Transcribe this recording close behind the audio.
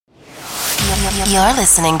You're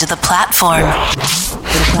listening to The Platform.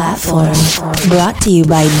 The Platform, brought to you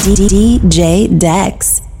by DJ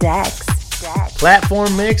Dex.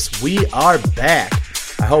 Platform Mix, we are back.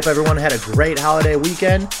 I hope everyone had a great holiday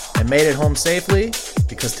weekend and made it home safely,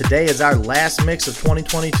 because today is our last mix of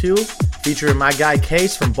 2022, featuring my guy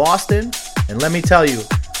Case from Boston. And let me tell you,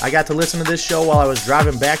 I got to listen to this show while I was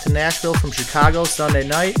driving back to Nashville from Chicago Sunday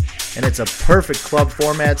night, and it's a perfect club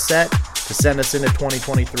format set to send us into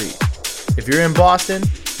 2023. If you're in Boston,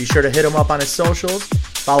 be sure to hit him up on his socials,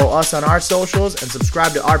 follow us on our socials, and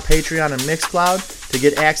subscribe to our Patreon and Mixcloud to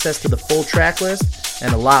get access to the full track list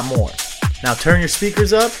and a lot more. Now turn your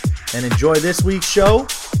speakers up and enjoy this week's show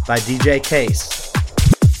by DJ Case.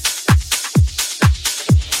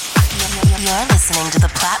 You're listening to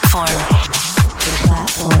The Platform. The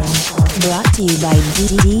Platform, brought to you by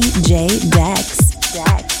DJ Dex.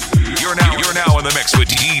 You're now in the mix with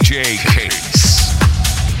DJ Case.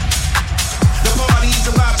 The party's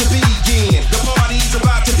about to begin. The party's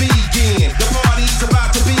about to begin. The party's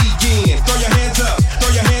about to begin. Throw your hands up. Throw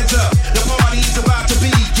your hands up. The party's about to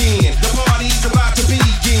begin. The party's about to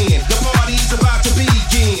begin. The party's about to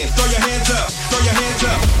begin. Throw your hands up. Throw your hands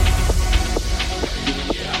up.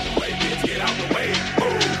 Get out the way, bitch. Get out the way.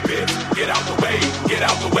 Get out the way. Get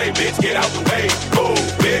out the way, bitch. Get out the way. Move,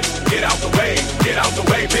 bitch. Get out the way. Get out the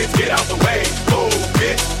way, bitch. Get out the way. Move,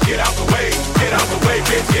 bitch. Get out the way. Get out the way,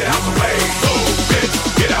 bitch. Get out the way. Move, bitch.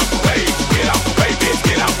 Get out the way. Get out the way, bitch.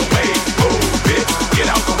 Get out the way. Move, bitch. Get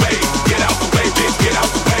out the way. Get out the way, bitch. Get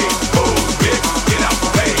out the way. Move, bitch. Get out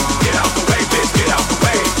the way. Get out the way, bitch. Get out the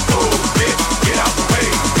way. Move, bitch. Get out the way.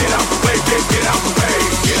 Get out the way, bitch. Get out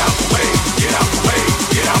the way. Get out the way.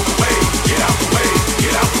 Get out the way.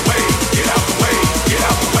 Get out the way. Get out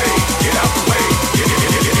the way. Get out the way. Get out the way. Get out the way. Get out the way.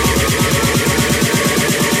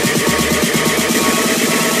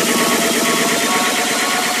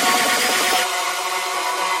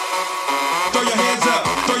 Throw your hands up.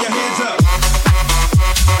 Throw your hands up.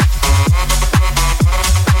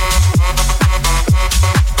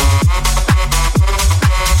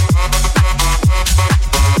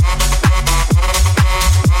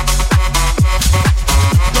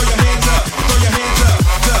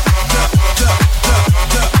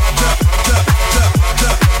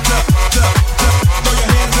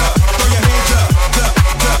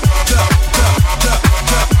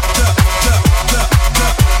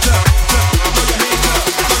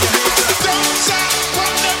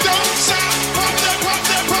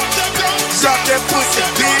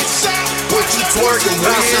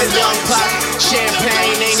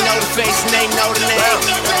 Champagne, they know the face and they know the name.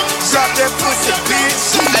 Drop that pussy,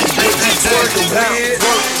 bitch. What you twerking with?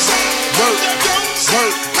 Work,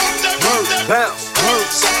 bounce,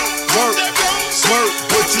 work.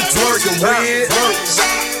 What you twerking with? Work,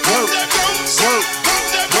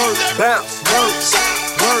 bounce, work.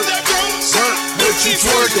 What you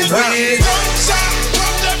twerking with?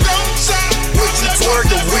 What you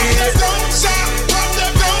twerking with? What you twerking with?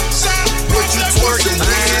 What you twerking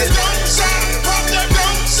with?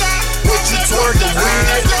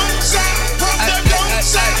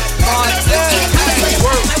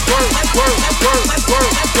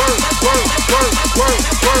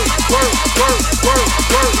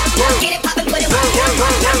 Get it poppin', put it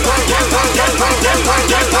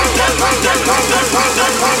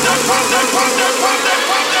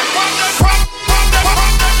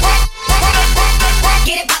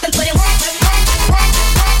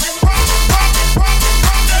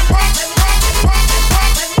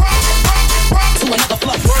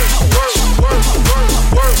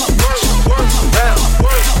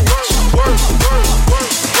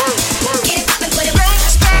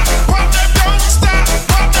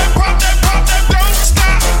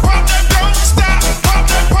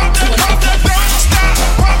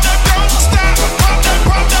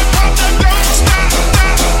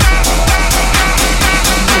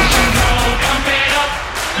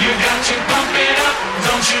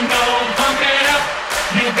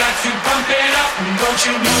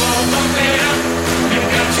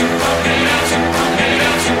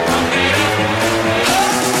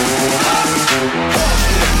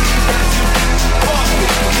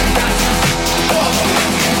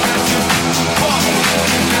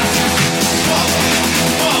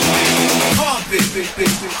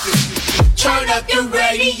Turn up your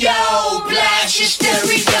radio, blast your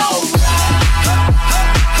stereo.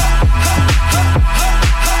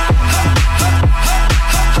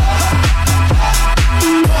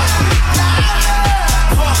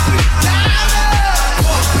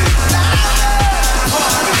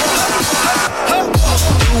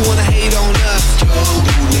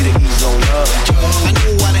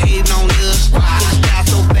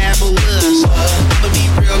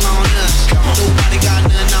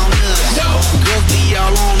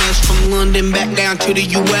 to the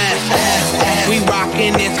U.S. We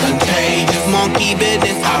rockin' this contagious, monkey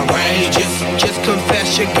business outrageous. Just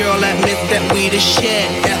confess your girl admits that we the shit.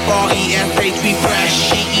 F-R-E-S-H, we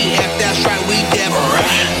fresh. G-E-F, that's right, we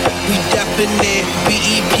different. We definite,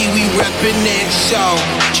 B-E-P, we reppin' it. So,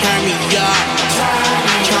 turn me up,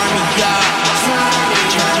 turn me up,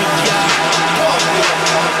 turn me up.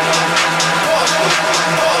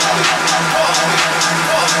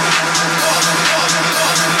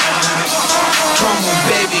 Come on,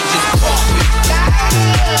 baby, just pump it,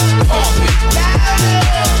 pump it, pump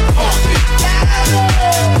it, pump it,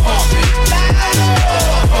 pump it,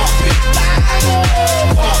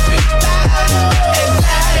 pump it, and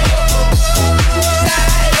light up,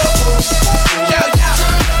 yo, yo.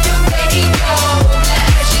 Turn up your radio,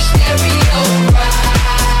 flash your stereo right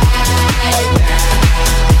now.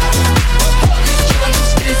 This joint is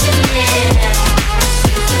sizzling.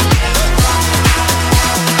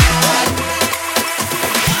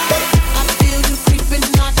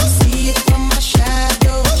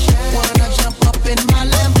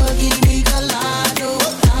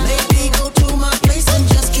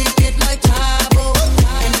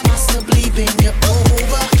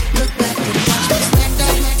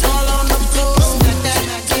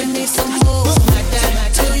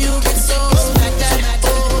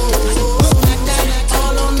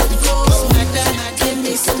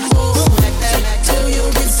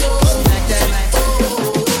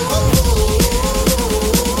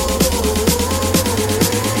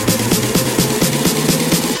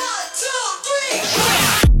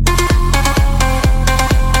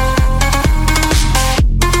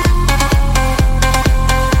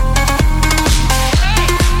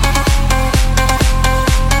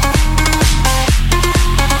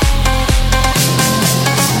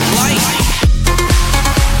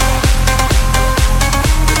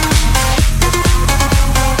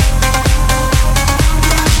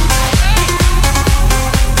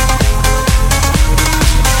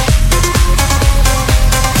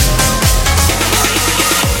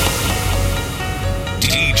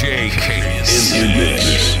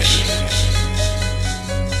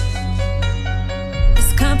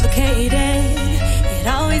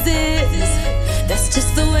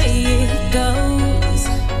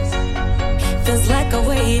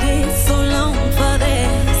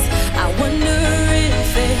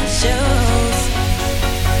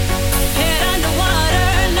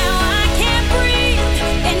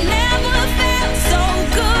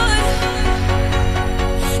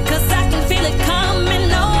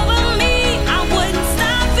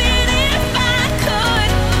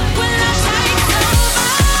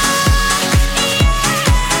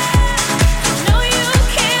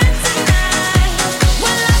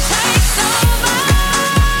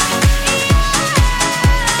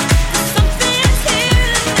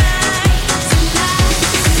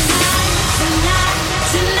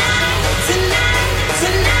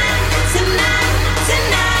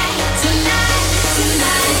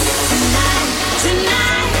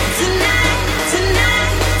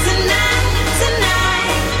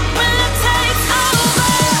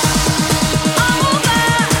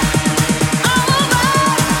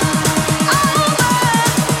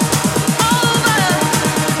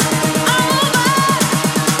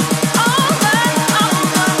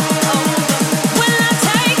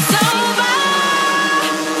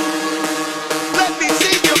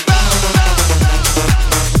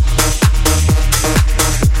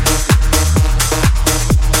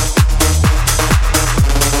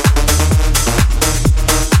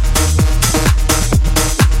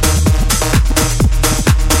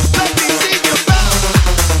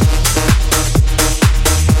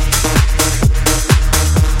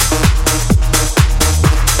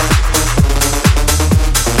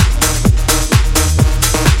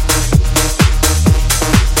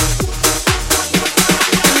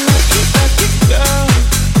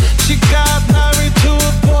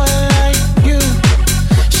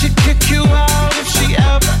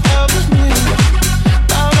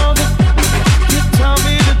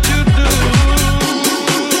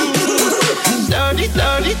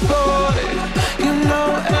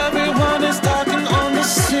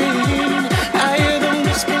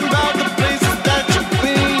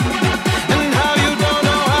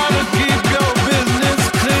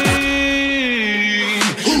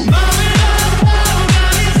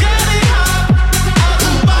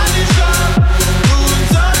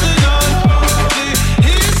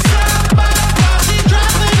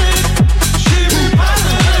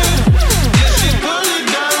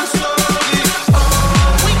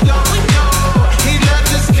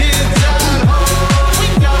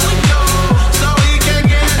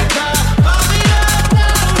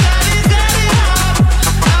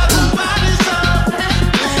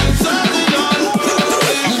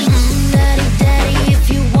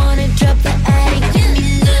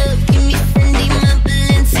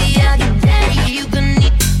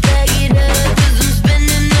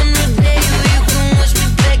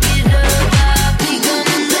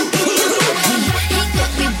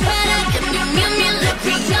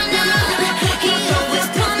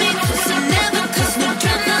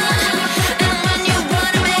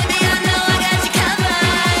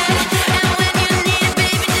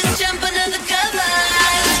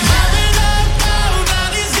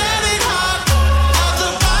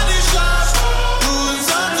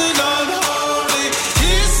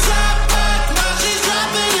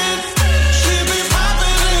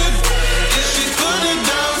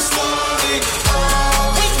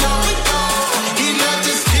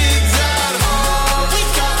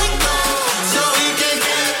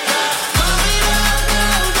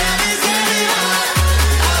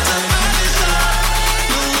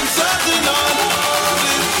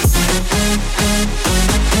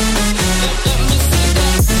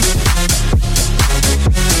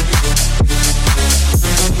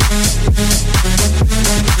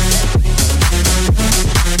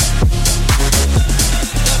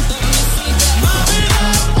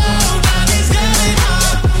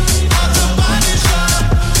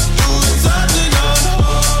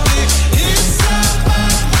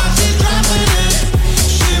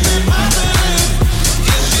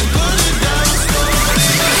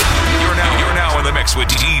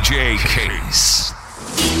 bass.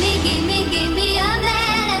 Gimme a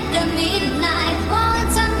man after midnight.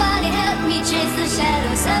 Won't somebody help me chase the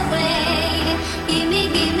shadows away? Gimme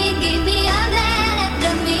a man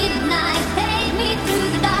after midnight. Take me through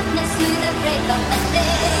the darkness to the break of the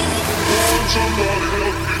day. Won't somebody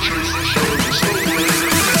help me chase the shadows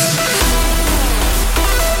away?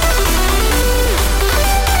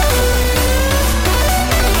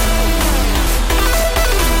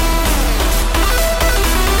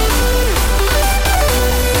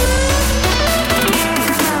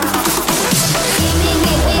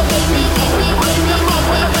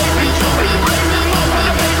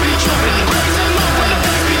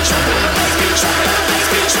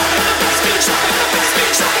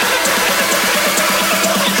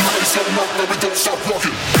 Don't stop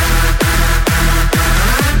walking.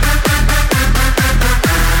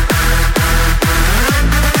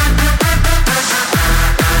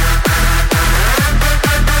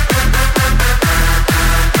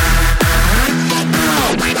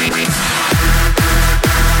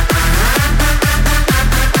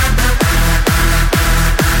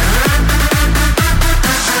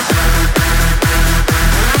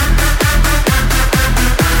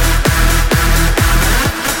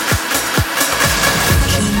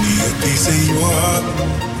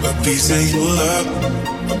 Piece of your love,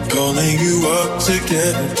 I'm calling you up to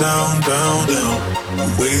get down, down, down. The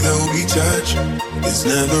way that we touch is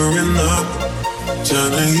never enough.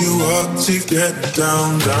 Turning you up to get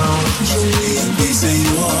down, down. Show me a piece of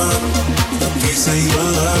your heart, a piece of your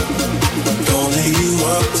love. I'm calling you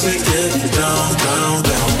up to get down, down,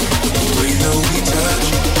 down. The way that we touch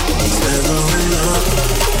is never enough.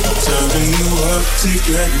 Turning you up to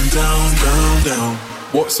get down, down, down.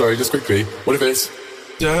 What? Sorry, just quickly. What if it's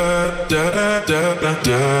da da da da da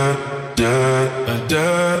da da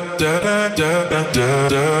da da da da da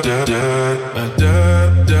da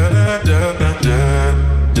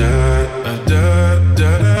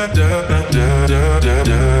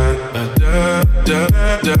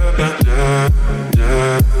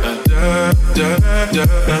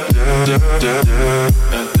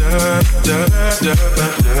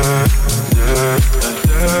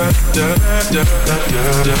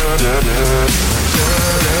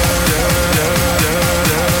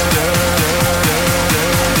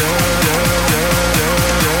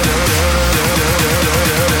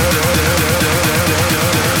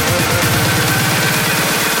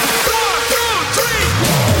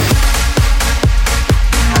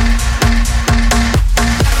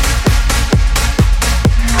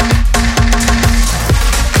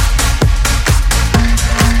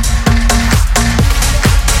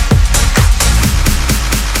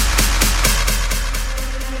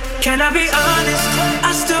Can I be honest?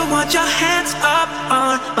 I still want your hands up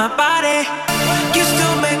on my body. You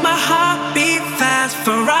still make my heart beat fast.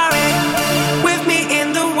 Ferrari with me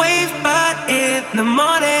in the wave, but in the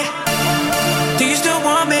morning. Do you still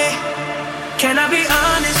want me? Can I be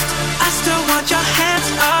honest? I still want your hands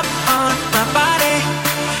up on my body.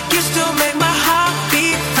 You still make my heart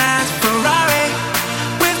beat fast. Ferrari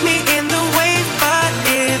with me in the wave, but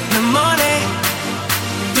in the morning.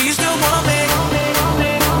 Do you still want me?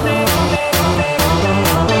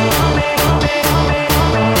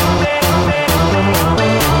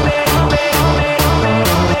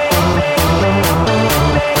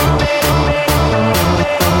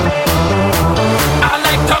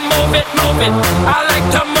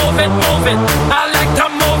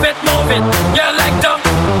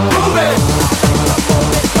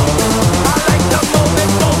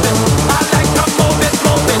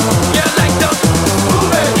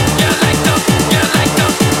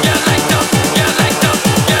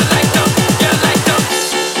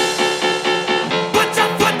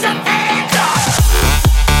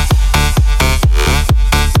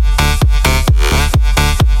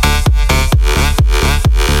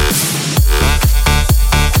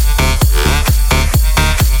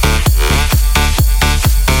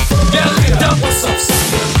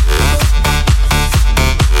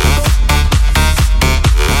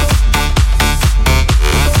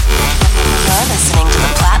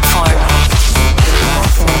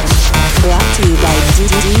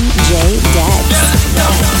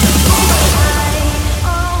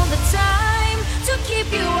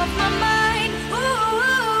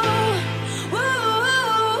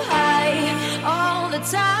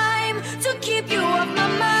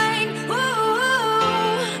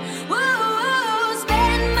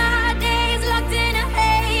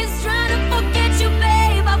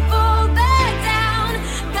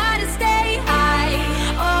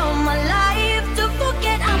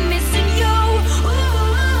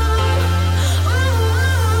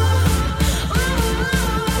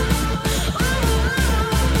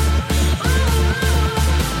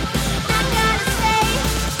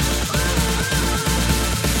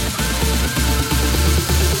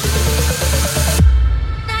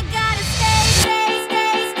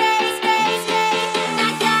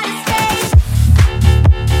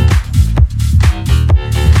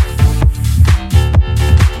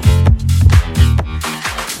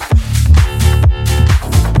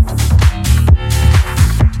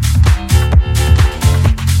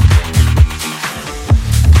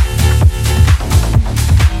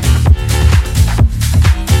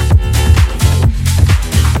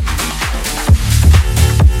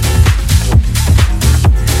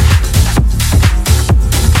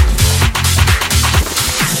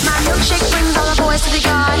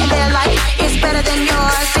 better than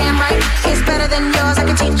yours. Damn right, it's better than yours. I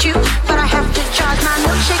can teach you, but I have to charge. My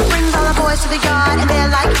milkshake brings all the boys to the yard, and they're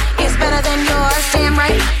like, it's better than yours. Damn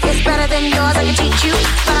right, it's better than yours. I can teach you,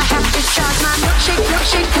 but I have to charge. My milkshake,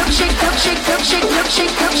 milkshake, milkshake, milkshake, milkshake,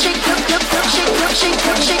 milkshake, milkshake, milkshake, milkshake, milkshake,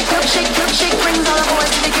 milkshake, milkshake, milkshake brings all the boys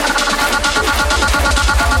to the yard.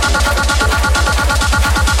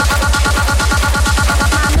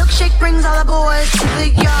 My milkshake brings all the boys to the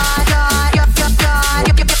yard, yard, yard, yard,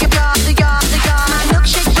 yard, yard, the yard, the yard. My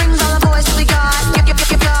milkshake brings all the boys to the yard,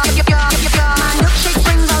 yard, yard, yard, yard, yard. My milkshake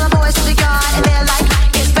brings all the boys to the yard, and they're like,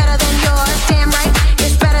 it's better than yours. Damn right,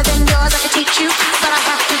 it's better than yours. I can teach you, but I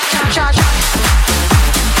have to charge.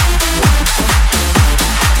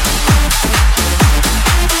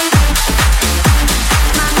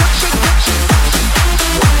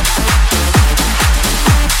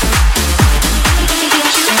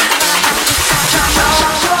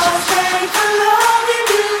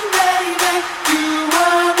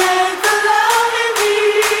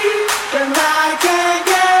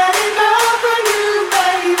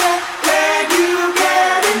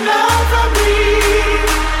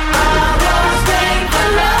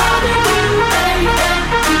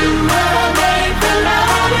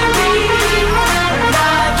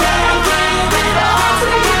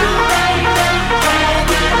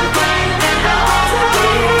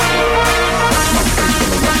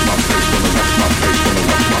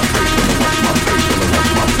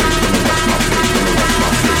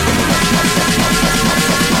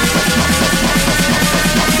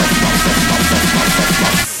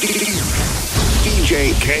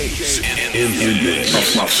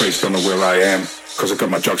 Off my face, don't know where I am, cause I got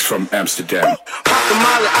my drugs from Amsterdam. Pop the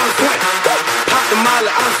molly, I'm sweat. Pop the molly,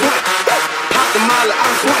 I'm sweat. Pop the molly,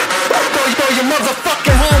 I'm sweat. Throw your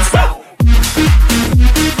motherfucking hands up.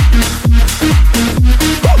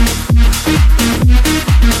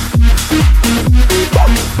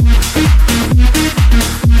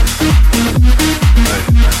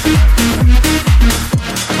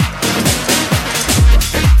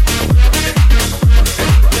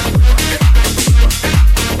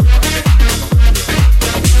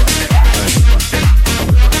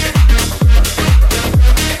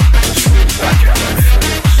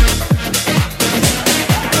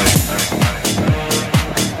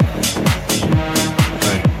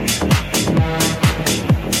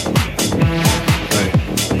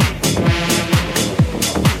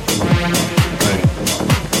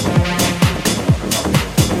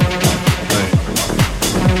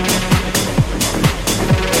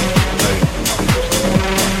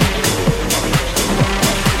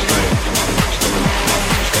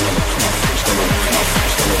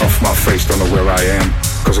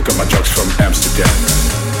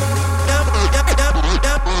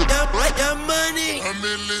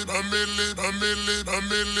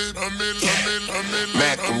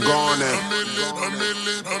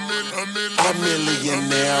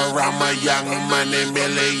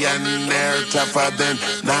 Tougher than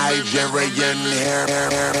Nigerian hair.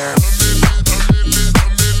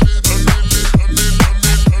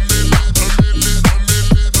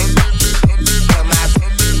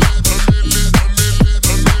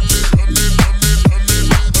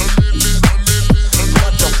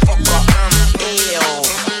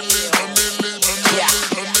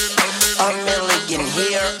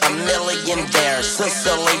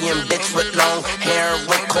 Sicilian bitch with long hair,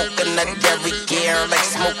 with coconut dairy gear, like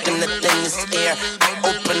smoking the thing is air.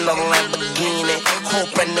 Open the Lamborghini,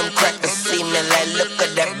 hoping them crackers see me. Like, look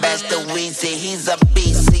at that bastard Weezy. He's a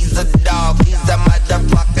beast, he's a dog, he's a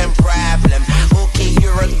motherfucking problem. Okay,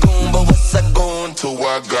 you're a goon, but what's a goon to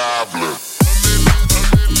a goblin?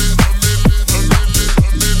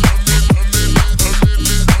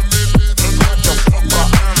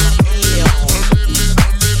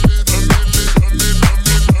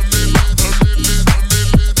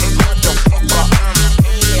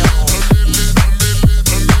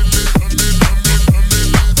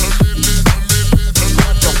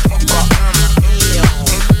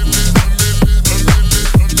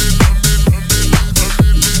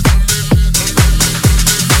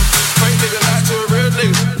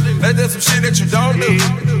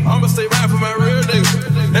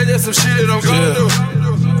 Some shit that I'm gonna do.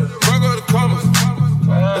 Fuck up the commas.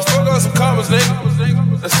 Let's fuck up some commas,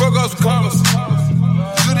 nigga. Let's fuck up some commas.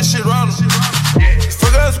 Do this shit round. Let's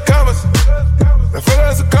fuck up some commas. Let's fuck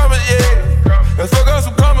up some commas, yeah. Let's fuck up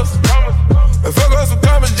some commas. Let's fuck up some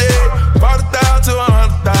commas, yeah. 40,000 to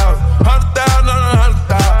 100,000. 100,000 on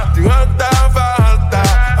 100,000. 300,000,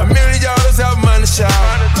 500,000. $1 million have money shout.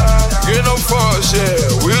 Get no fucks, yeah.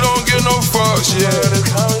 We don't get no fucks, yeah.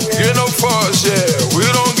 Get no fucks, yeah. We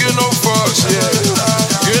don't get no fucks, yeah.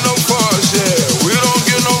 Get no fucks, yeah.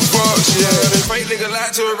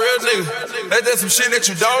 shit that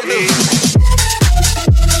you don't do.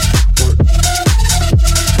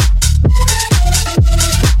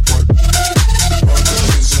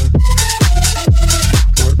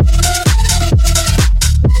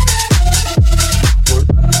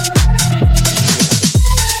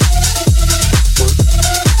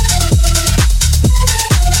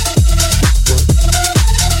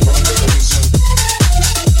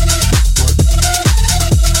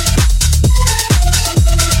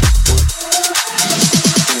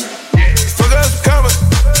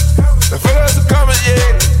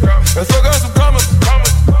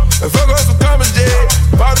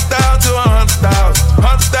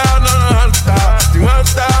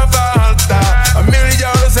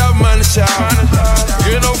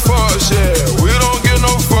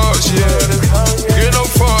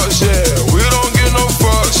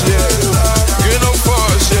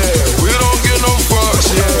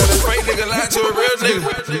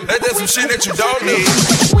 Shit that you don't need.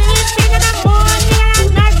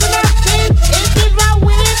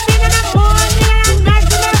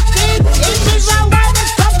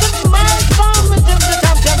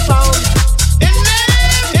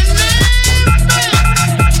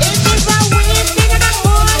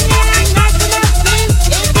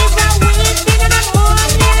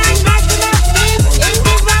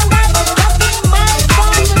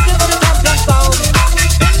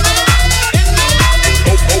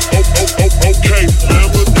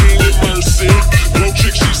 Okay,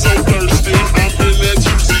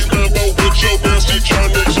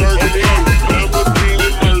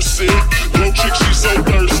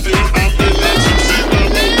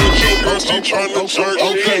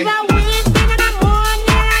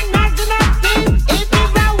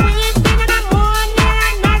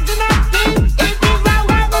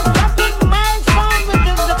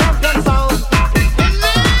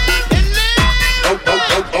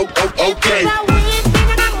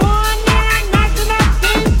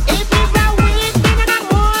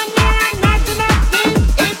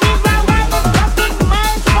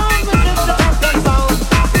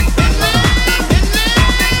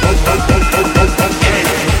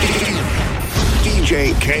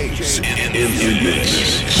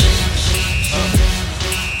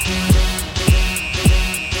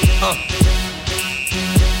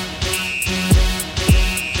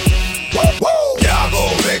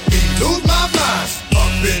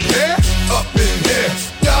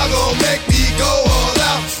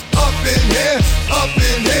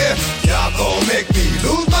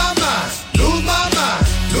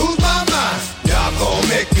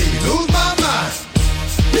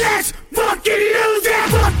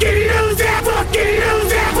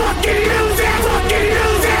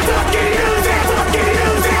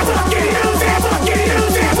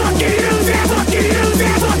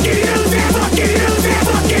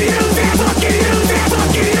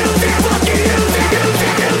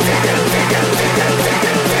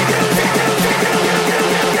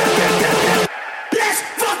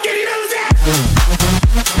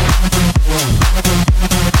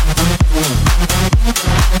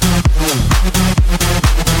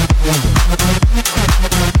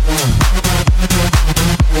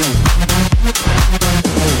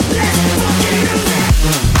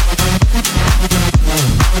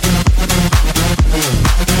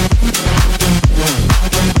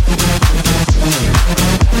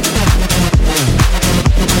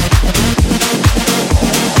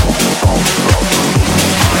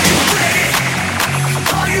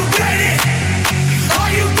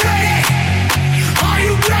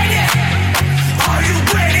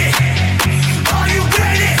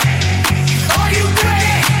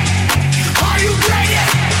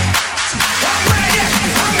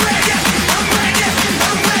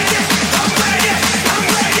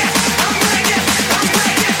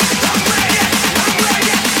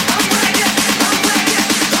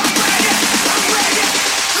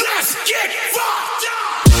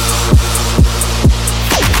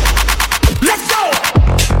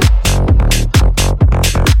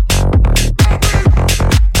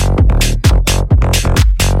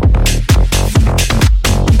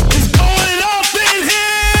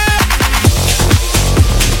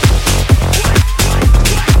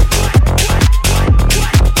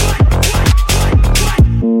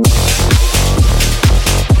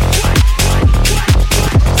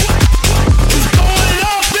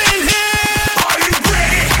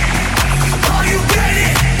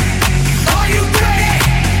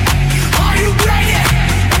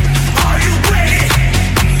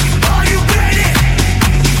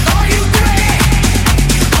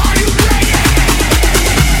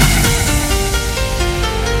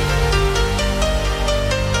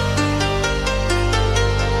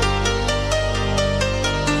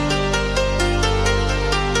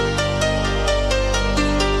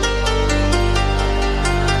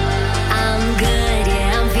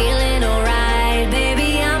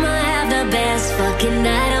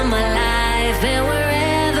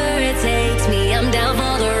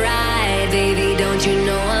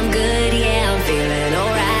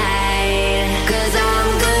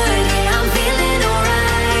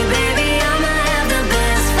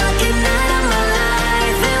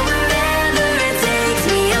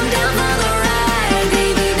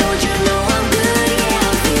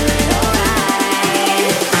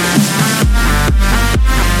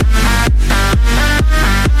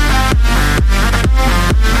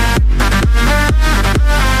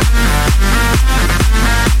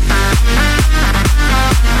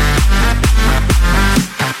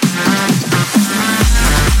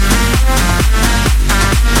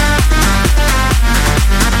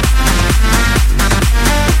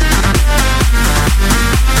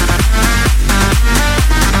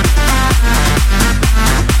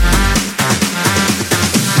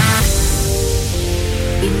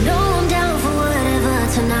 You know I'm down for whatever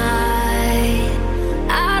tonight.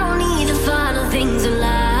 I don't need the final things in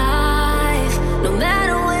life. No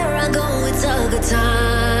matter where I go, it's a good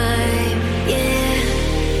time.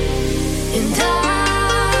 Yeah. And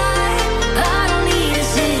I don't need to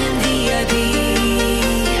sit in VIP.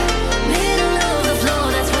 Middle of the floor,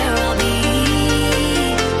 that's where I'll be.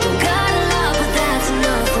 Don't got a lot, but that's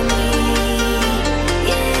enough for me.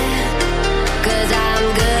 Yeah. 'Cause I'm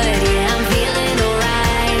good, yeah, I'm feeling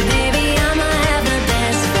alright. Baby, I'ma have the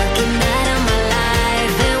best fucking night of my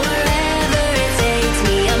life. And wherever it takes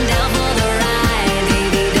me, I'm down for the ride.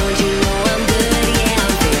 Baby, don't you know I'm good, yeah,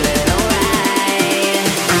 I'm feeling alright.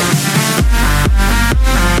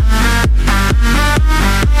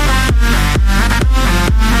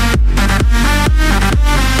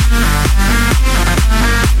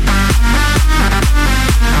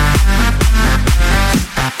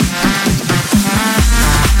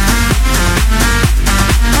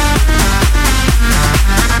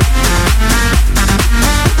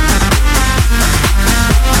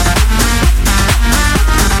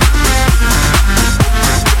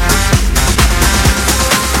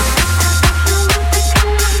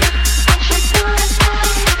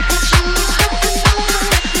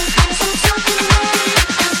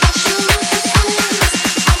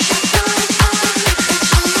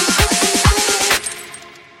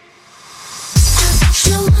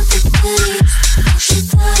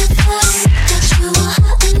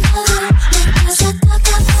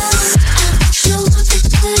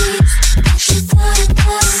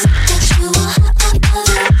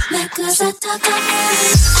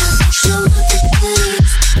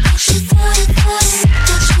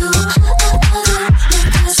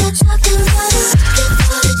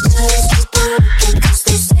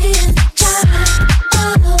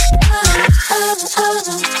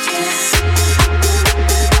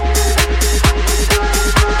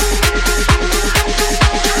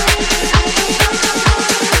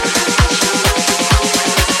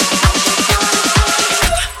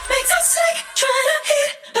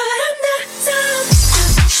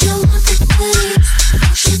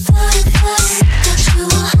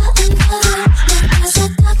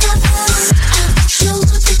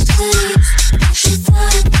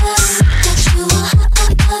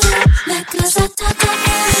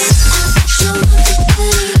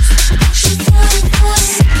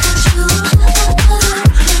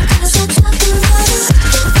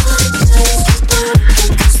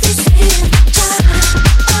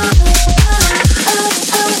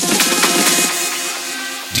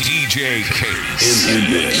 DJ Kelis.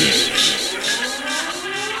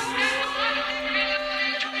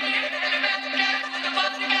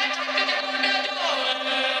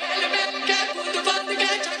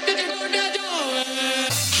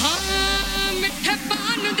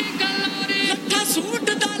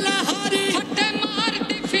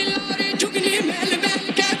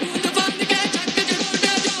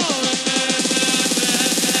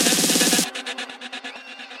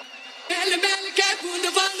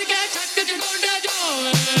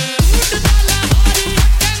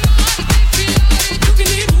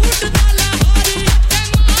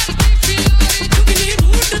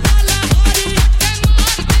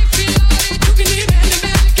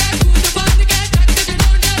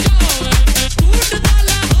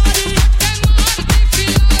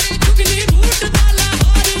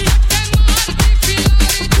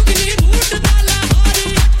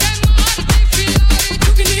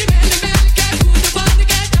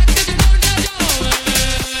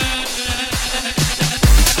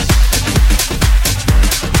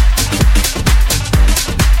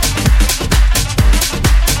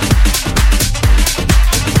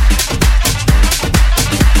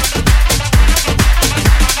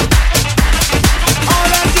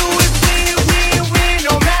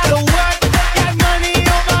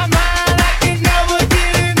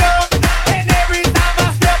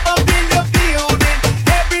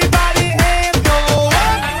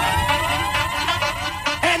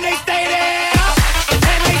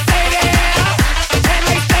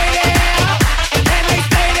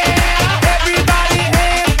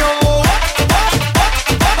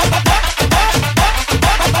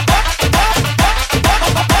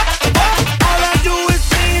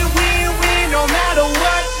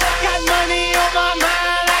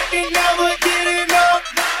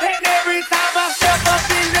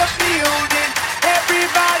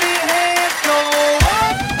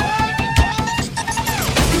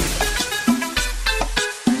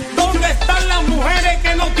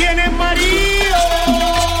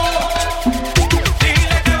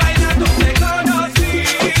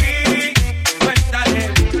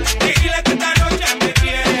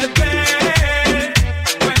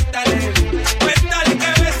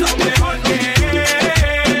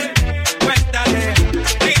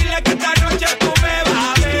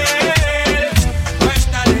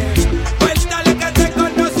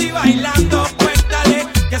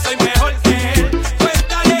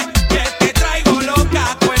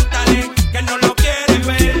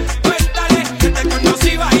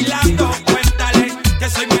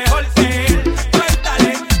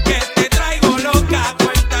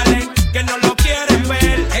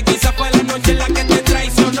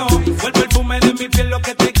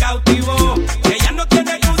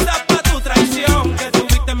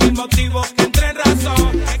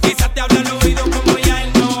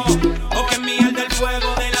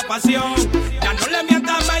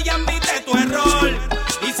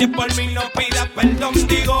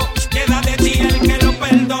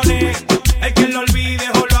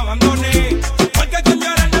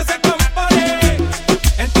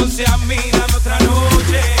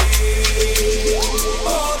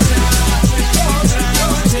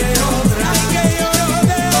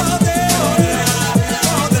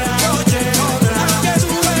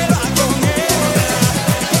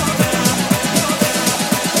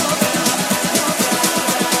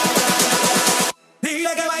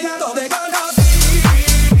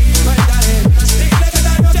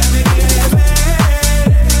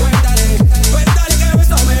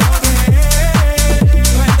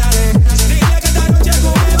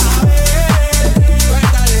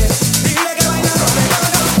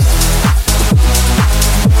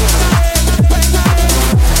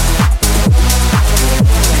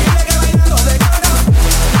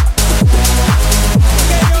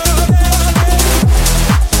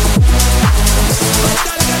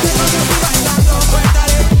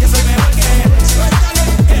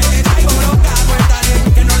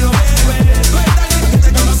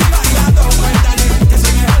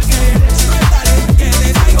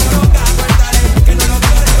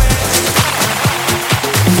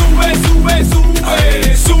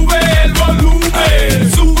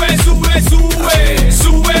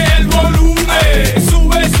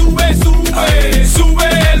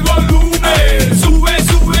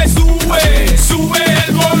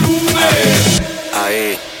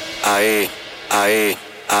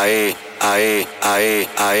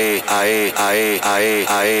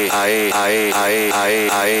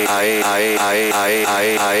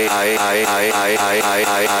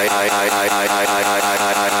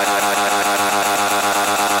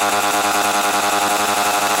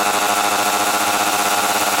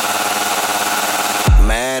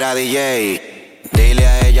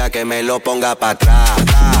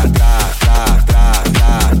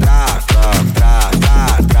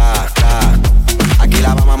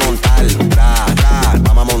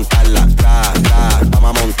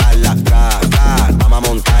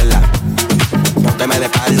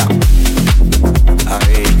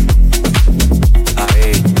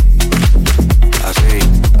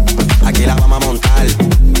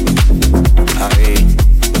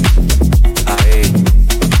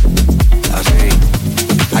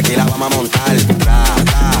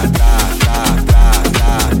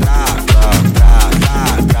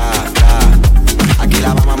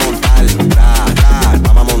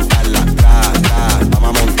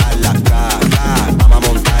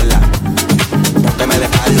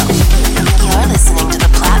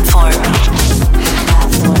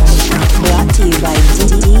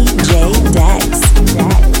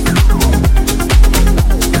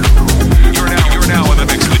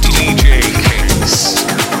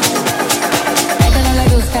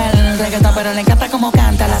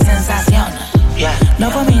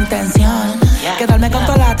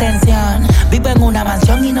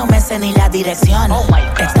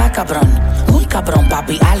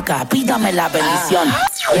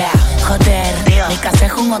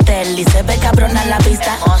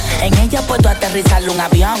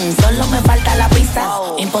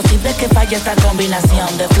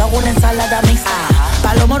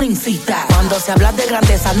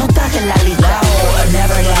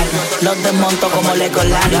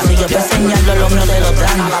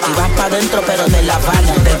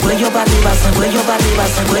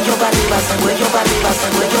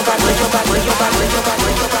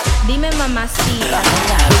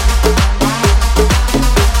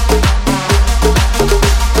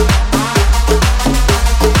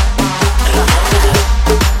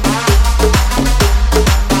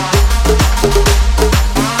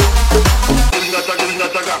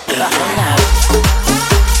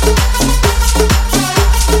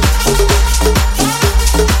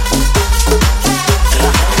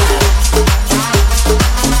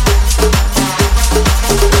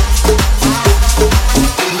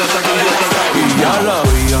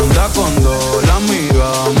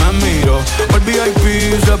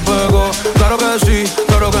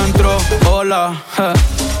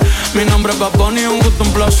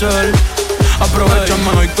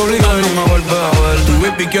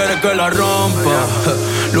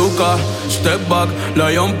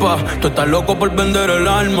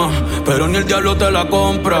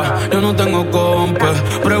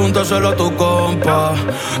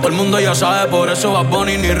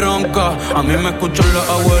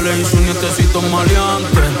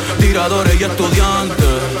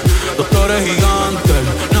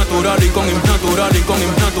 natural y con natural y con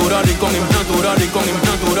natural y con natural y con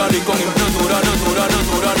natural y con natural,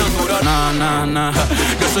 natural. Na.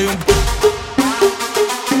 Yo soy un.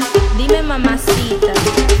 Dime mamacita.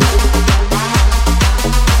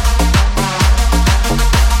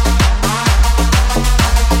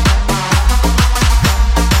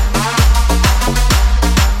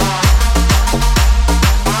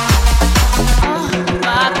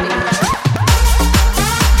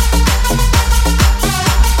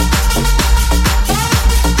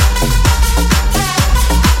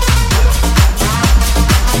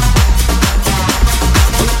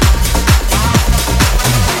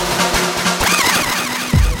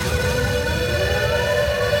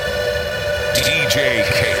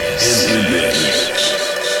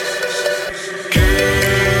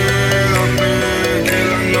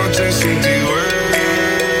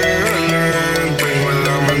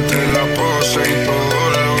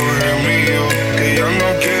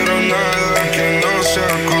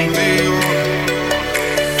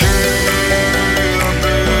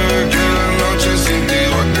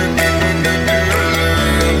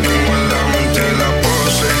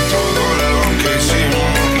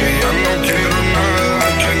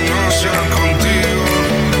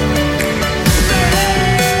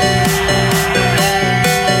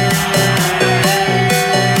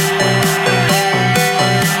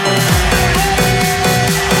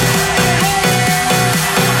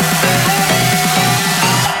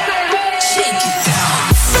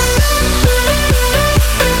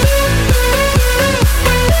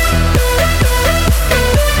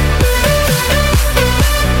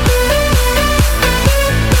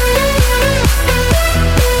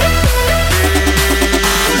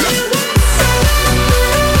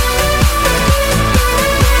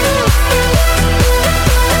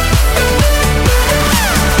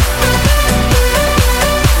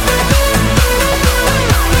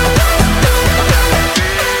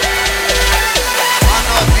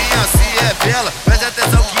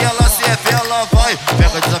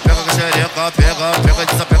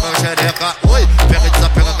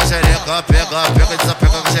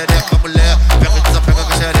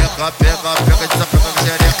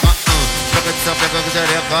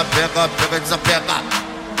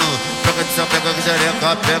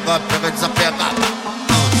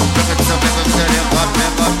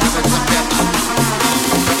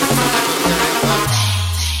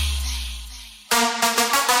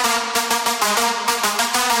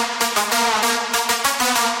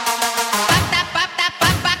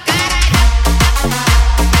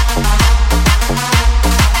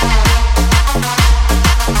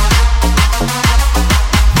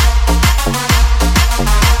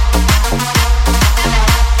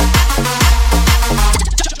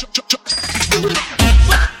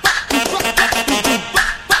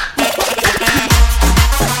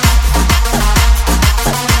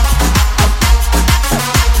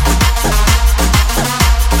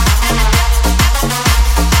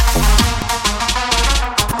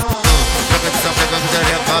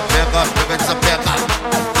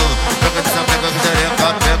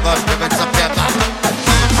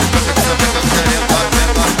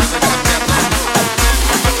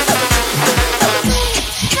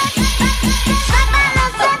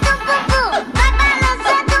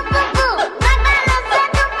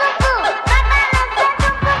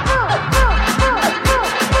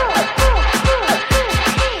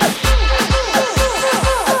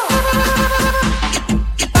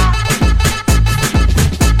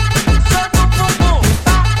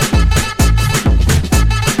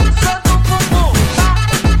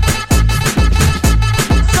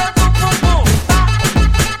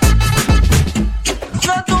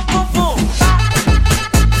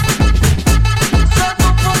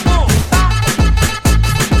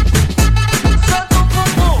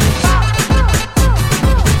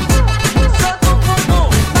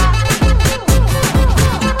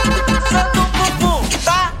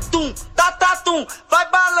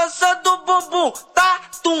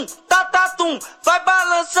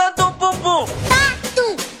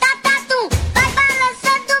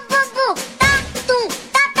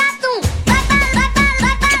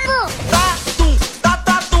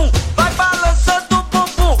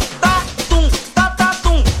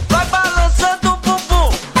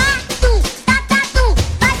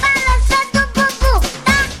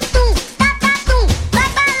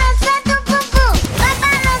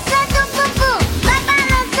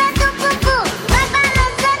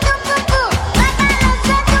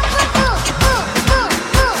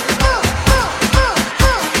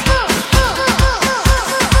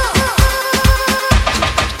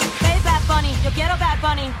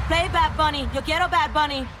 Bunny, yo quiero Bad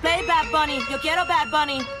Bunny. Play Bad Bunny, yo quiero Bad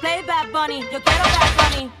Bunny. Play Bad Bunny, yo quiero Bad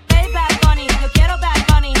Bunny. Play Bad Bunny, yo quiero Bad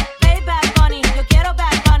Bunny. Play Bad Bunny, yo quiero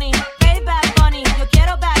Bad Bunny. Play Bad Bunny, yo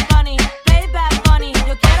quiero Bad Bunny. Play Bad Bunny,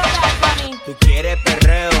 yo quiero Bad Bunny. Tú quieres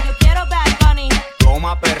perreo, yo quiero Bad Bunny.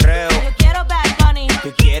 Toma perreo, yo quiero Bad Bunny.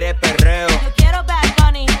 Tú quieres perreo, yo quiero Bad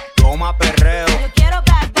Bunny. Toma perreo, yo quiero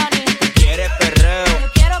Bad Bunny. Tú quieres perreo,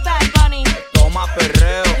 yo quiero Bad Bunny. Toma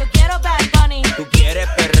perreo, yo quiero Bad Bunny. Tú quieres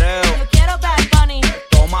perreo, yo quiero Bad Bunny.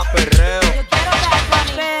 Toma perreo, yo quiero Bad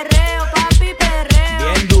Bunny. Perreo, papi,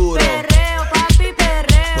 perreo. Bien duro. Perreo, papi,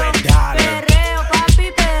 perreo. Pues dale. Perreo,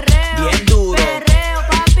 papi, perreo. Bien duro. Perreo,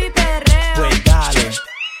 papi, perreo. Pues dale.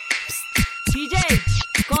 DJ,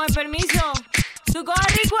 con el permiso, ¿tú coges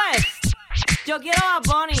request? Yo quiero Bad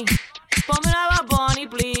Bunny. Ponme una Bad Bunny,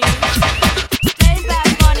 please. Play Bad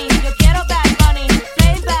Bunny, yo quiero Bad Bunny.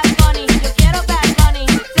 Play Bad Bunny, yo quiero Bad Bunny.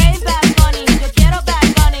 Play Bad Bunny, yo quiero Bad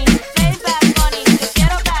Bunny. Play Bad Bunny, yo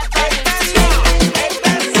quiero Bad Bunny.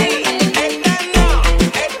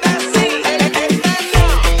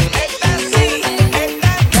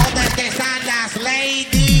 ¿Dónde están las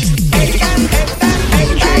ladies?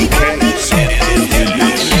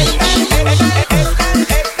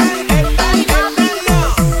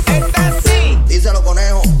 Díselo,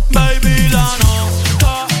 conejo. Baby, la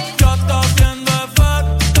nota ya está haciendo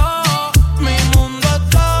efecto. Mi mundo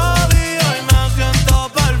está vivo y me siento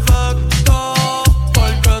perfecto.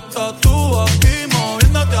 Porque estás tú aquí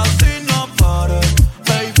moviéndote así, no pares.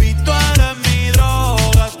 Baby, tú eres mi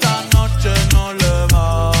droga, esta noche no le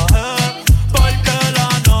bajes. Porque la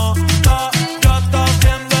nota ya está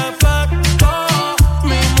haciendo efecto.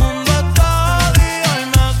 Mi mundo está vivo y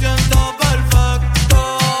me siento perfecto.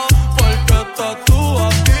 Porque estás tú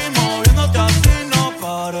aquí moviéndote así, no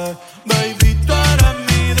pares. Baby, tú eres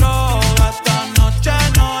mi droga, esta noche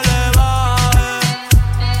no le bajes.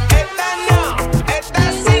 Esta no, esta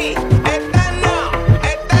sí, esta no,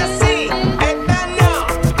 esta sí, esta no,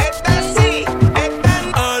 esta sí, esta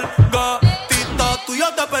no. El gatito tuyo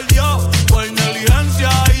te perdió por negligencia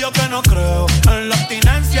y yo que no creo en la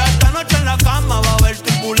abstinencia. Esta noche en la cama va a haber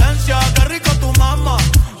turbulencia. Qué rico tu mamá,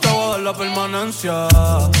 te voy a dar la permanencia.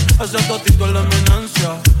 Ese totito es la eminencia,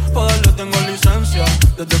 pa' darle tengo licencia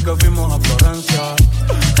desde que fuimos a Florencia.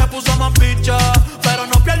 Se puso más picha, pero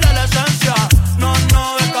no pierde la esencia. No,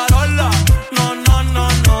 no, de Carola. No, no, no,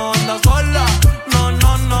 no, anda sola. No,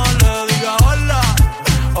 no, no, le diga hola.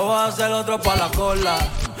 O vas a hacer otro pa' la cola.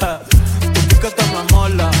 Tu piquete me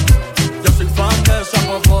mola. Yo soy fan de esa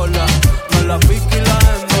popola. Me la pique y la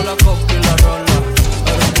endo, la coca y la rola.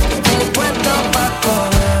 Estoy puesto pa'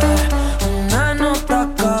 coger una nota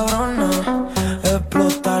cabrona,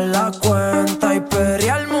 explotar la cuenta y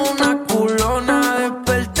perrearme una culona,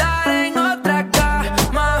 despertar en otra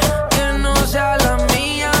cama que no sea la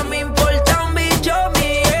mía. Me importa un bicho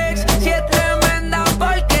mi ex, si es tremenda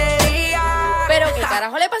porquería. ¿Pero qué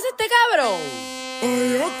carajo le pasa a este cabrón?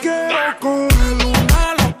 Hoy yo quiero coger una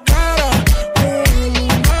locara, coger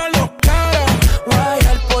una locara,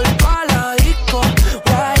 guayar por paladisco,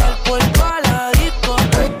 guayar por paladisco.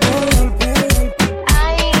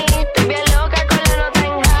 Ay, estoy bien loca con la nota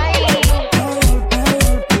en high.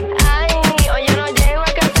 Ay, hoy yo no llego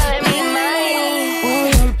a casa de mi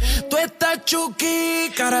mai. Tú estás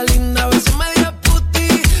chuki, cara linda, a veces media puti.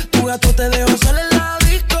 Tu gato te dejó salir en la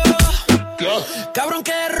disco. Cabrón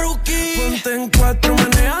que rookie. Ponte en cuatro,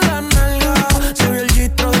 menea la nalga. Se vio el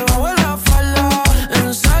gistro debajo de la falda.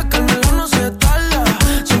 En sacármelo no se tarda.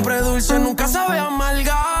 Siempre dulce, nunca sabe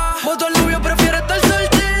amarga. Voto novio, prefiere estar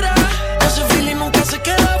soltera. Ese feeling nunca se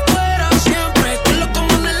queda afuera. Siempre con los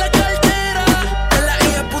comunes en la cartera. En la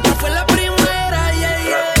hija puta fue la primera, yeah,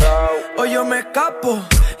 yeah. Hoy yo me escapo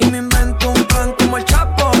y me invento un plan como el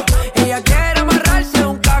Chapo. Ella quiere amarrarse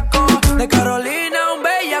un caco. De Carolina, un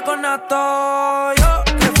bella con nato. Yo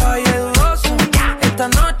que fallé dudoso. Esta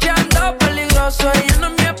noche ando peligroso. Ella no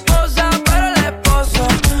es mi esposa, pero el esposo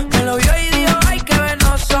me lo vio y dijo, ay, qué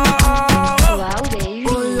venoso.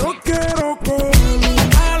 Hoy yo quiero coger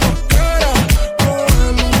una loquera,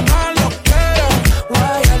 coger una loquera.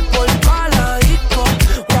 Guayar por paladisco,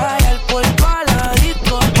 guayar por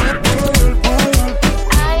paladisco.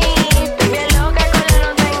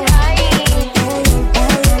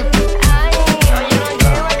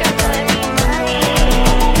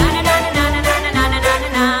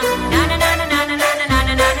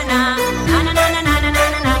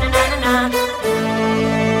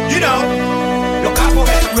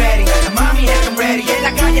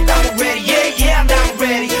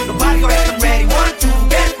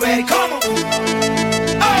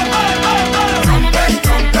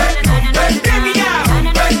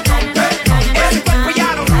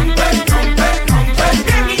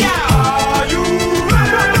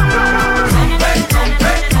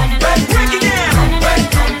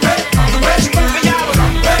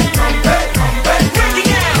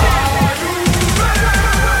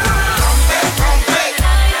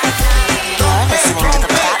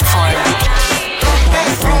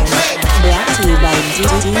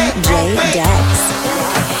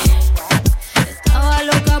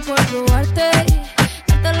 probarte,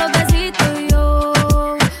 darte los besitos y yo.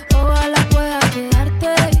 Ojalá pueda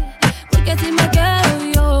quedarte, porque si me quedo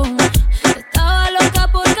yo. Estaba loca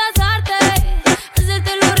por casarte,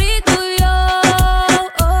 hacerte lo rico y yo.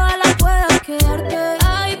 Ojalá pueda quedarte.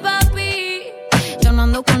 Ay, papi, yo no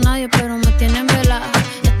ando con nadie, pero me tienen vela.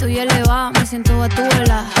 Estoy elevada, me siento a tu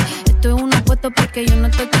vela. Estoy en unos puestos porque yo no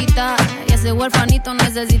estoy quita. Y ese huerfanito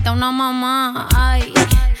necesita una mamá. Ay,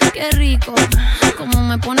 qué rico, como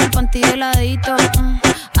me pone el panty heladito.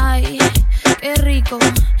 Ay, qué rico,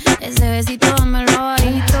 ese besito dámelo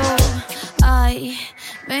bajito. Ay,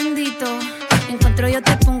 bendito, encuentro yo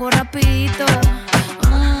te pongo rapidito.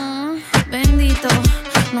 Bendito,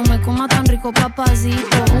 no me coma tan rico,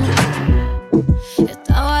 papacito.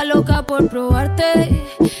 Estaba loca por probarte,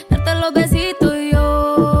 darte los besitos y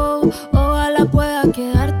yo. Ojalá pueda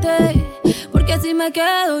quedarte, porque si me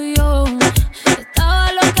quedo yo.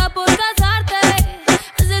 Estaba loca por casarte,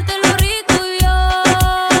 hacerte lo rico y yo.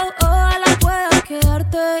 Ojalá pueda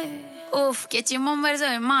quedarte. Uf, qué chimón verso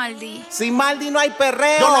de Maldi. Sin Maldi no hay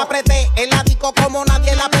perreo. Yo la apreté en la disco como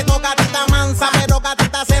nadie la apretó. Gatita mansa, pero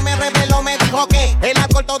gatita se me reveló. Me dijo que el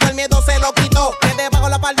alcohol todo el miedo se lo quitó. Que debajo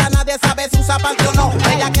la falda nadie sabe si usa panty o no.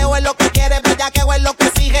 Bellaqueo es lo que quiere, bellaqueo es lo que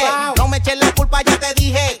exige. No me eches la culpa, ya te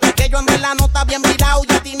dije que yo en verdad no está bien virado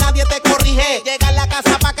y a ti nadie te corrige. Llega a la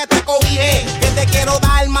casa pa' que te cobije. Que te quiero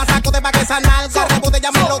dar más saco de pa' que esa nalga. Rebote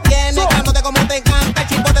ya me lo tiene, cántate como te encanta. El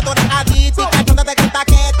chipote tú eres adicto y cachonda te quita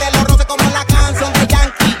que te lo roce como la canción de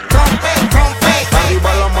Yankee. Rompe, rompe.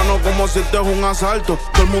 Arriba la mano como si esto es un asalto.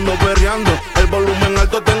 Todo el mundo perreando, el volumen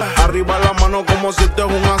alto tenga. Arriba la mano como si esto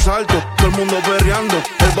es un asalto. Todo el mundo perreando,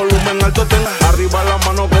 el volumen alto tenga. Arriba la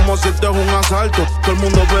mano como si esto es un asalto. Todo el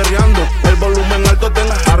mundo perreando, el volumen alto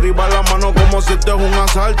tenga. Arriba la mano como si esto es un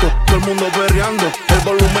asalto. Todo el mundo perreando, el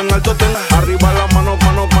volumen alto tenga. Arriba la mano,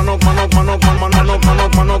 mano, mano, mano, mano, mano, mano, mano,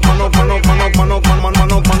 mano, mano, mano, mano,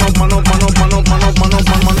 mano,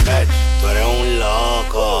 mano. Tú eres un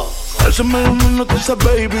loco. Alzame la mano a esa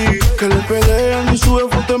baby, que le pelean y sube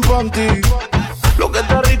foto en panty. Lo que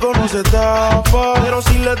está rico no se tapa, pero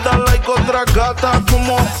si le das like otra gata,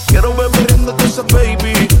 como quiero beber riéndote esa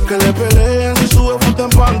baby, que le pelean y sube foto en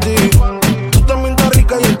panty. Tú también estás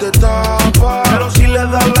rica y él te tapa, pero si le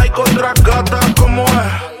das like otra gata, como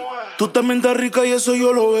es. Tú también estás rica y eso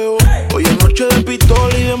yo lo veo. Hoy es noche de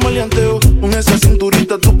pistola y de maleanteo. Con esa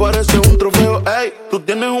cinturita tú pareces un trofeo. Ey, tú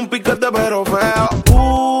tienes un piquete pero feo.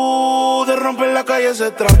 De romper la calle se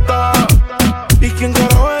trata. ¿Y quién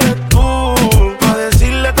carajo eres tú? Pa'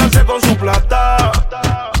 decirle que hace con su plata.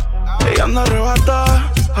 Ella anda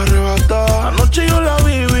arrebata, arrebata. Anoche yo la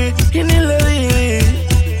viví y ni le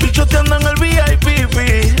di. Bichos te andan en el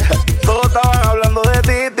VIP. Todos estaban hablando de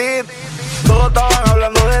ti. Todos estaban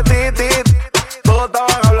hablando de ti. Todos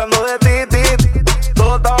estaban hablando de ti.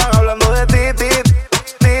 Todos estaban hablando de ti.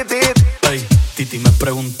 Ey, Titi me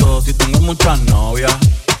preguntó si tengo muchas novias.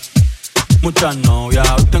 Muchas novias,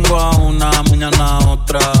 hoy tengo a una, mañana a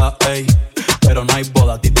otra, ey. Pero no hay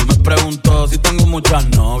boda, Titi me preguntó si tengo muchas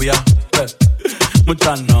novias.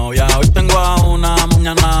 Muchas novias, hoy tengo a una,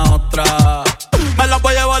 mañana a otra. Me las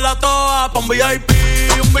voy a llevar a todas pa' un VIP,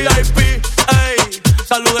 ey.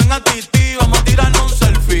 Saluden a Titi, vamos a tirarnos un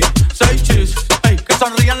selfie. 6 chis, ey. Que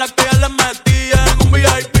sonrían las que ya les metí en un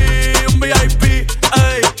VIP,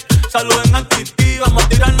 ey. Saluden a Titi, vamos a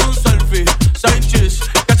tirarnos un selfie. 6 chis,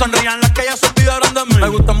 que sonrían las que ya se olvidaron de mí. Me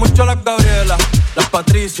gustan mucho las Gabriela, las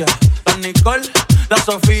Patricia, las Nicole, la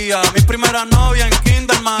Sofía. Mi primera novia en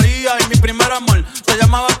Kinder María y mi primer amor se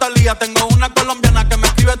llamaba Talía. Tengo una colombiana que me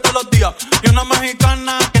escribe todos los días y una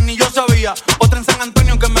mexicana que ni yo sabía. Otra en San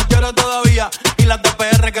Antonio que me quiere todavía y las de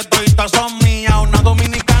PR que toditas son mías. Una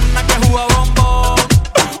dominicana que juega bombón,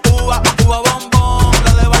 juega bombón.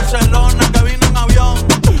 La de Barcelona que vino en avión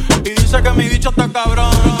y dice que mi bicho está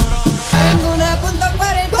cabrón. Tengo una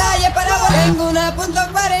 .40 y es para vos. Tengo una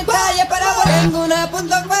 .40 y es para vos. Tengo una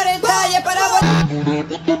 .40 y es para vos.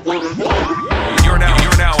 You're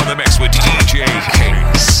now in the mix with DJ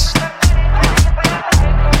Kelis.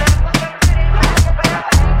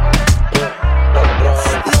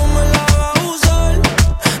 No me la va a usar.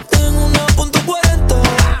 Tengo una .40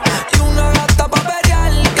 y una gata pa'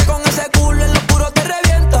 pelear, que con ese culo en lo puro te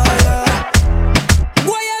revienta.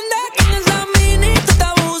 Voy a andar con esa mini.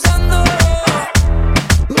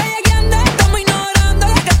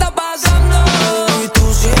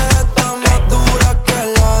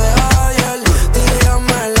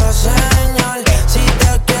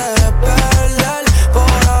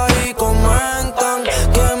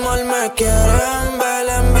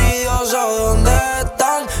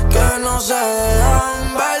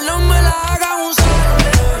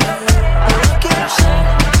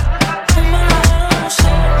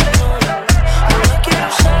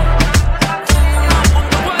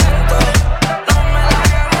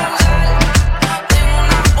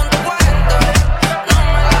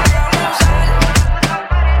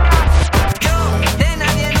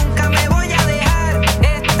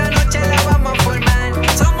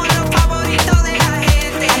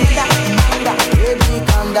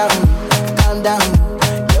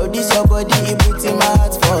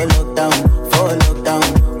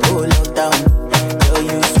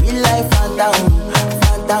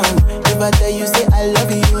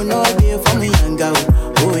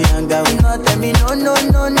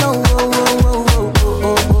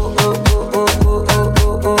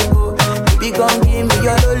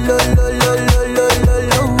 your lo lo lo lo lo lo lo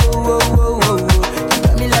lo. Whoa whoa whoa whoa. You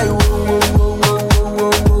got me like whoa whoa whoa whoa whoa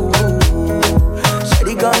whoa whoa.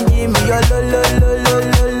 Shawty gon' give me your lo lo lo lo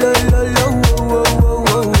lo lo lo lo. Whoa whoa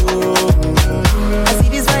whoa whoa. I see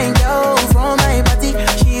this fine girl from my party,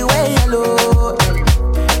 she wear yellow.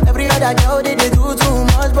 Every other girl they do too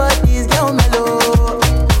much, but this girl mellow.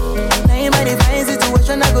 Now in my divine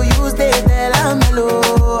situation, I go use they tell I'm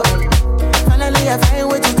mellow. Finally I find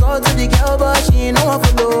way to talk to the girl, but she ain't no one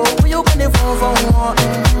follow. When you gonna phone for one?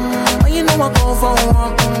 When you know I go for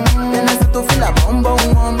one? Then I start to feel a bum bum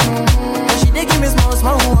one. But she dey give me small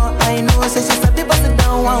small one. I know, say she start to bust it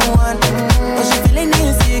down one one. But she feeling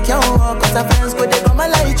insecure, cause her friends go they go my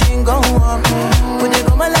light ring go on. Go they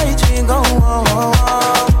go my light ring go on.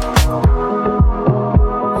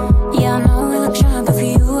 Yeah, I know we look shy, but for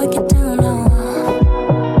you I get down low.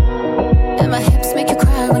 And my hips make you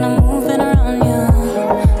cry when I'm moving around you.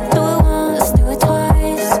 Do it once, do it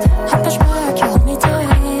twice. I push back, you hold me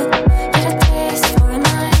tight. Get a taste for a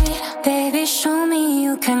night. Baby, show me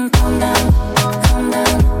you can calm down, calm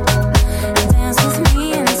down. Dance with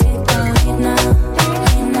me and take the lead now,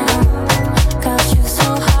 lead now. Got you so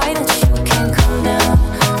high that you can't come down,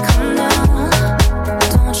 come down.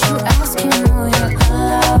 Don't you ask, you know you're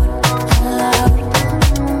allowed, allowed.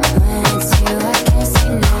 When it's you, I can't say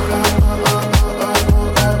no.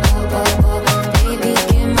 Baby,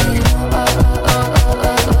 give me low. You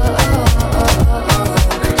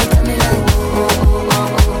got me like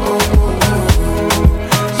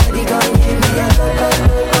Shawty gon' give me a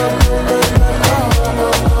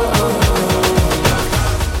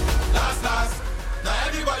Last, now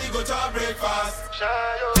everybody go to breakfast.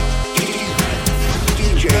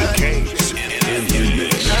 DJ Case in the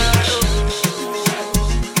mix.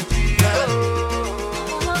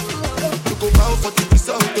 You go bow for the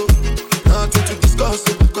result, oh. Nothing to discuss,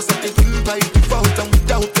 oh. Cause I can win by default and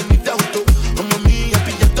without any doubt, oh. I'm a me, I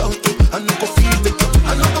be a doubt, oh. I no go feed the girl, I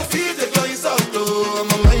no go feed the girl insult, oh. I'm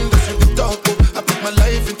a mind that's with the talk, oh. I put my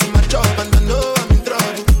life into my job and I know I'm in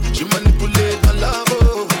trouble. She manipulate my love,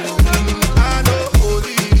 oh. I know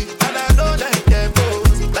holy, and I know like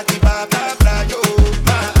devils. Like the Baba cry, oh.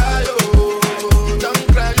 My eye, oh. Don't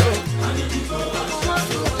cry, oh. I need people, I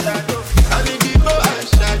shadow. I need people, I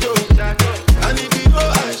shadow. I need people,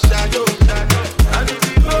 I shadow. Shadow. I need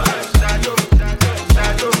people,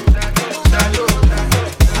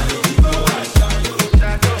 I shadow.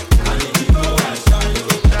 I need people, I shadow.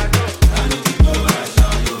 I need people, I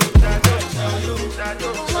shadow.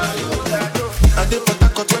 I did for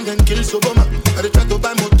Takot when them kill Soboma. I did try to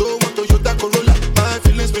buy moto, want Toyota Corolla. My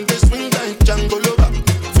feelings been they swing like Django Lover.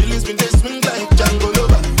 Feelings been they swing like Django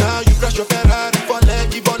Lover. Now you crash your Ferrari for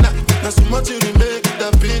leggy bona. Now so much you remake it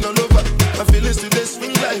have been all over. My feelings today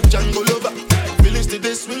swing like Django Lover. Feelings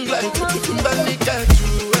today swing like Timbani at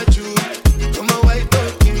you. Come on, white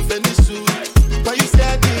dog in Fendi suit. Why you say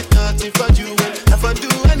I did nothing for you? If I do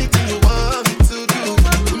anything you want me to do,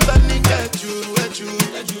 Timbani at you.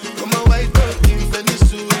 Come on, white dog in Fendi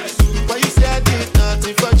suit. Why you say I did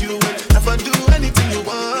nothing for you? If I do anything you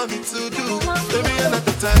want me to do, maybe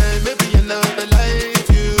another time, maybe another life,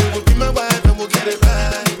 you will be my wife and we'll get it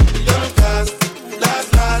right. Young cast,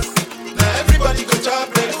 last. Now everybody go chop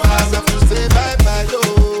breakfast. I have to say bye yo,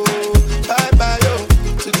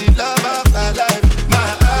 to the love of my life. My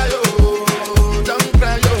eye, oh, don't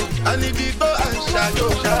cry yo. I need people and shadow.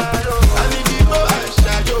 I need people and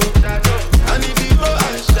shadow. I need people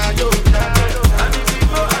and shadow. I need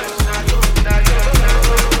people and shadow.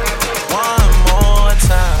 One more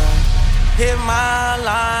time, hit my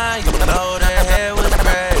line, you know the hair was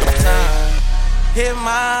great. Hit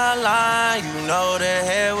my line, you know the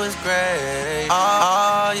hair was great.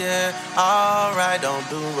 Oh yeah, alright, don't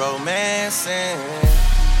do romancing.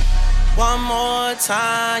 One more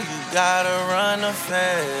time, you gotta run the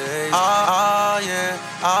face. Oh yeah,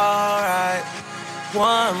 alright.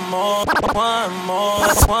 One more time.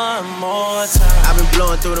 I've been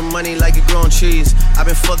blowing through the money like it growing trees. I've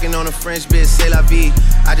been fucking on a French bitch, c'est la vie.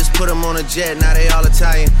 I just put them on a jet, now they all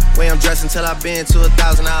Italian. Way I'm dressed until I've been to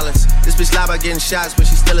 1,000 islands. This bitch lie about getting shots, but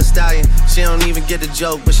she still a stallion. She don't even get the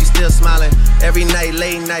joke, but she still smiling. Every night,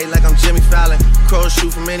 late night, like I'm Jimmy Fallon. Crows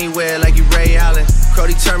shoot from anywhere, like you Ray Allen.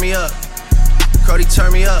 Crody, turn me up. Crody,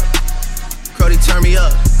 turn me up. Crody, turn me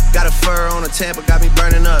up. Got a fur on her Tampa, got me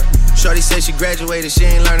burning up. Shorty said she graduated, she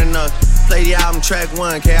ain't learned enough. Play the album track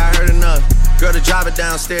 1, K, I heard enough. Girl, to drive it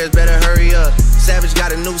downstairs, better hurry up. Savage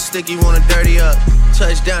got a new stick, you wanna dirty up.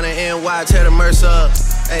 Touchdown in NY, tear the Mercer up.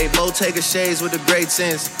 Hey, Bo Taker shades with a great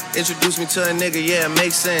sense. Introduce me to a nigga, yeah, it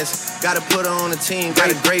makes sense. Gotta put her on the team,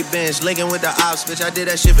 got a great bench. Linking with the ops, bitch, I did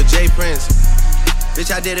that shit for J Prince.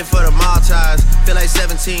 Bitch, I did it for the Maltese. Feel like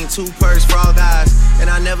 17, 2 purse, frog eyes. And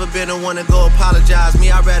I never been the one to go apologize. Me,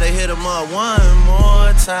 I'd rather hit him up one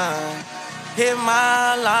more time. Hit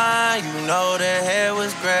my line, you know the hair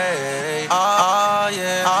was great. Oh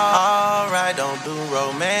yeah, alright, don't do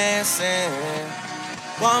romancing.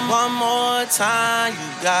 One more time, you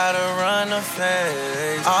gotta run the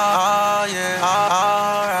face. Oh yeah,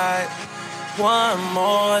 alright, one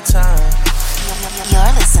more time.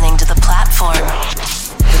 You're listening to The Platform.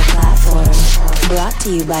 The Platform, brought to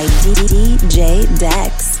you by DJ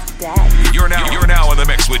Dex. You're now in the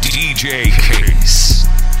mix with DJ Kelis.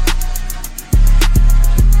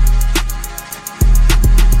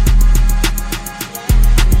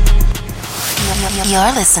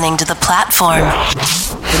 You're listening to The Platform.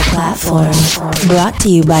 The Platform, brought to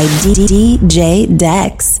you by DJ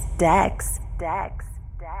Dex. Dex.